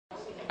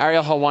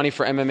Ariel Helwani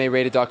for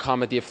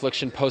mmarated.com at the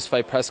Affliction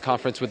post-fight press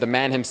conference with the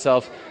man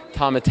himself,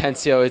 Tom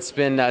Atencio. It's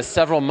been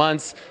several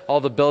months,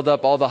 all the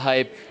build-up, all the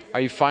hype.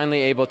 Are you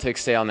finally able to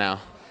exhale now?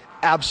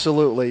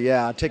 Absolutely,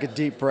 yeah. Take a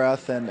deep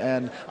breath,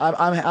 and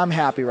I'm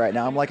happy right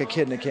now. I'm like a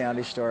kid in a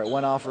candy store. It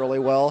went off really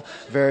well.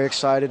 Very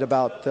excited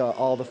about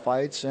all the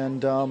fights,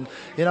 and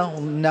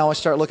now I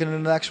start looking at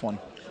the next one.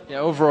 Yeah.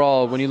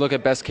 Overall, when you look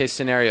at best-case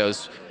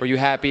scenarios, were you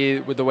happy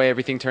with the way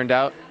everything turned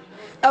out?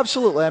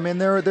 Absolutely. I mean,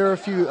 there are a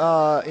few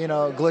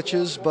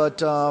glitches, but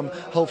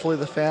hopefully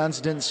the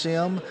fans didn't see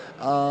them.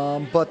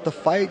 But the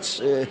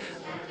fights,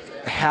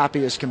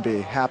 happy as can be.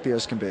 Happy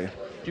as can be.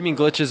 Do you mean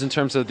glitches in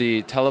terms of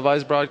the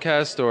televised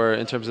broadcast or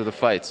in terms of the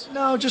fights?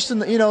 No, just in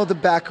the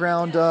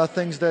background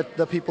things that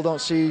the people don't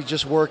see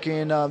just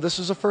working. This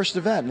is a first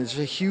event. It's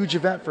a huge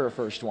event for a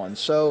first one.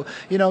 So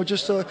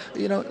just a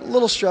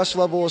little stress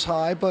level was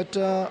high, but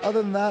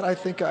other than that, I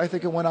think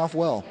it went off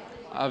well.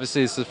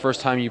 Obviously, it's the first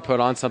time you put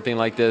on something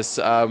like this.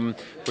 Were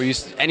you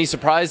any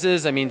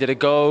surprises? I mean, did it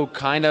go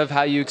kind of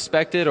how you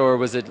expected, or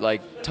was it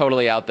like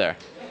totally out there?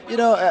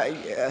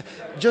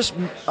 Just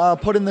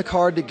putting the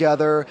card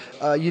together,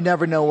 you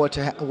never know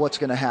what's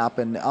going to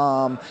happen.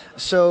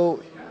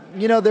 So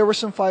there were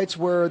some fights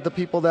where the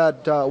people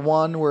that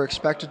won were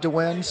expected to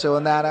win. So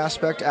in that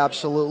aspect,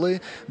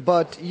 absolutely.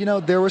 But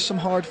there were some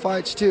hard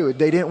fights too.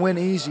 They didn't win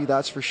easy,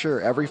 that's for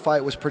sure. Every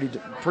fight was pretty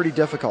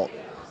difficult.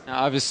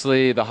 Now,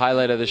 obviously, the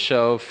highlight of the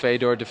show,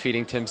 Fedor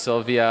defeating Tim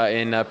Sylvia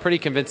in a pretty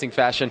convincing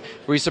fashion.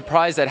 Were you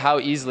surprised at how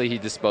easily he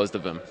disposed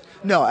of him?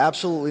 No,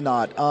 absolutely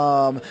not.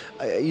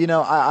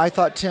 I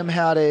thought Tim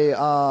had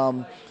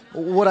a.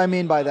 What I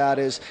mean by that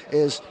is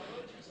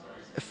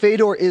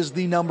Fedor is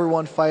the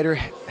 #1 fighter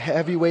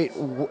heavyweight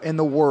in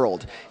the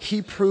world.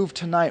 He proved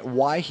tonight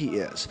why he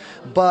is.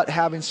 But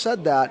having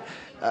said that,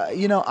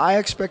 I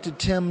expected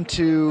Tim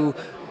to.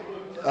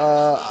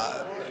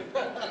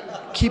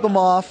 Keep him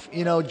off,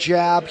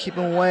 jab, keep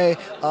him away.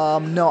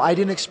 No, I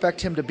didn't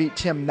expect him to beat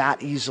Tim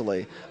that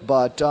easily.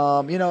 But,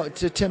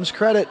 to Tim's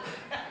credit,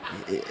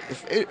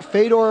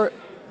 Fedor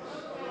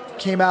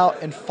came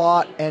out and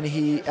fought, and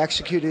he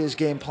executed his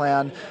game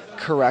plan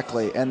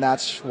correctly, and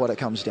that's what it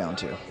comes down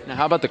to. Now,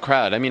 how about the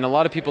crowd? I mean, a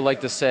lot of people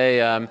like to say,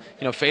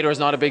 Fedor's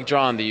not a big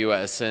draw in the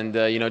U.S., and,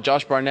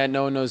 Josh Barnett,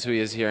 no one knows who he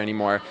is here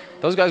anymore.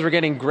 Those guys were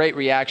getting great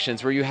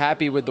reactions. Were you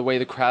happy with the way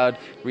the crowd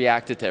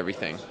reacted to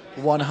everything?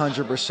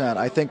 100%.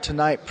 I think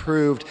tonight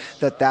proved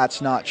that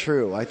that's not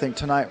true. I think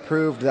tonight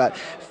proved that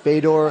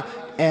Fedor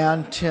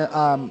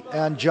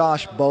and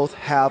Josh both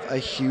have a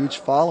huge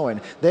following.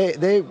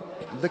 The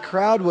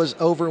crowd was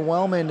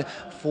overwhelming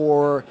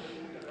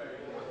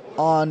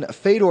on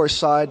Fedor's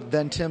side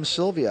than Tim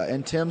Sylvia,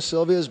 and Tim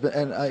Sylvia has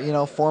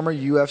been, former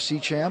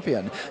UFC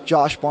champion.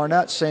 Josh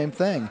Barnett, same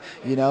thing.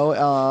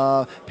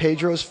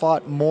 Pedro's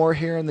fought more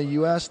here in the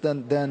U.S.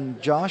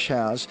 than Josh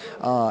has,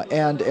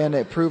 and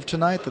it proved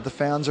tonight that the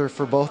fans are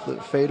for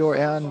both Fedor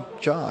and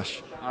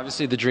Josh.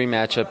 Obviously, the dream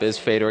matchup is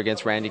Fedor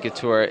against Randy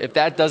Couture. If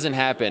that doesn't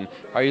happen,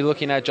 are you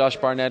looking at Josh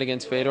Barnett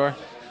against Fedor?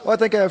 Well, I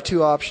think I have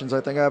two options.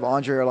 I think I have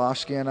Andrei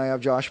Arlovsky and I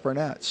have Josh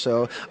Barnett.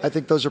 So I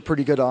think those are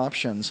pretty good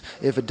options.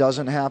 If it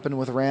doesn't happen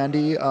with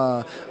Randy,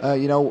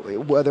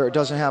 whether it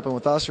doesn't happen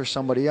with us or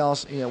somebody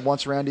else,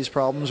 once Randy's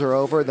problems are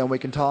over, then we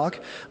can talk.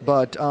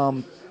 But,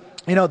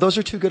 those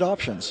are two good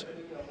options.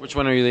 Which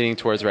one are you leaning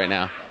towards right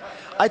now?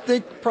 I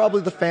think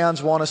probably the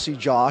fans want to see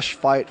Josh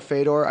fight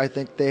Fedor. I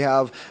think they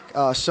have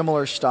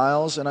similar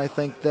styles, and I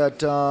think that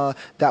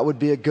that would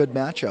be a good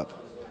matchup.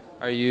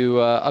 Are you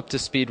up to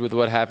speed with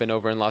what happened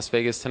over in Las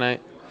Vegas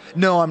tonight?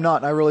 No, I'm not.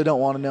 And I really don't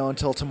want to know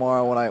until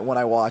tomorrow when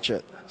I watch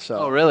it. So.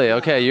 Oh, really?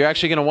 Okay, you're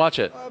actually going to watch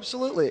it?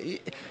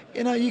 Absolutely.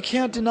 You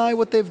can't deny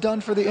what they've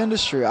done for the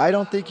industry. I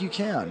don't think you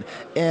can.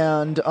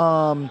 And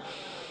I'm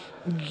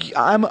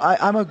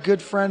a good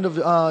friend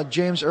of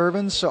James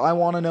Irvin, so I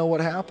want to know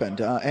what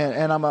happened.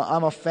 And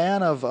I'm a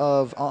fan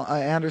of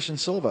Anderson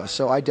Silva,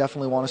 so I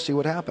definitely want to see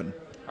what happened.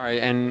 All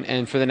right,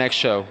 and for the next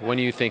show, when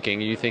are you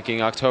thinking? Are you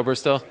thinking October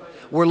still?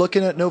 We're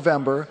looking at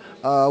November.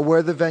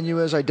 Where the venue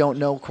is, I don't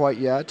know quite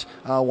yet.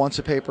 Once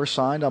the paper's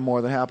signed, I'm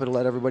more than happy to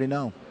let everybody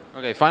know.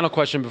 Okay, final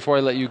question before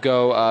I let you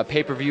go.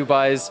 Pay-per-view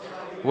buys,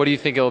 what do you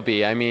think it'll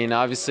be? I mean,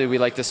 obviously we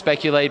like to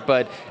speculate,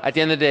 but at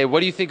the end of the day,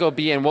 what do you think it'll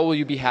be, and what will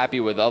you be happy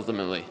with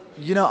ultimately?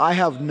 I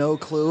have no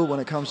clue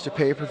when it comes to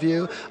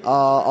pay-per-view.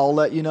 I'll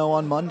let you know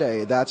on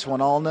Monday. That's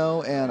when I'll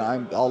know, and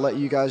I'll let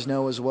you guys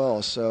know as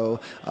well. So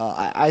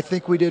I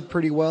think we did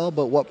pretty well,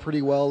 but what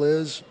pretty well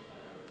is,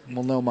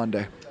 we'll know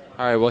Monday.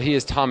 All right, well, he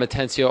is Tom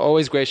Atencio,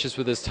 always gracious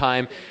with his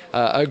time.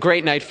 A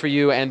great night for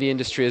you and the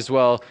industry as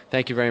well.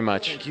 Thank you very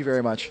much. Thank you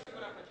very much.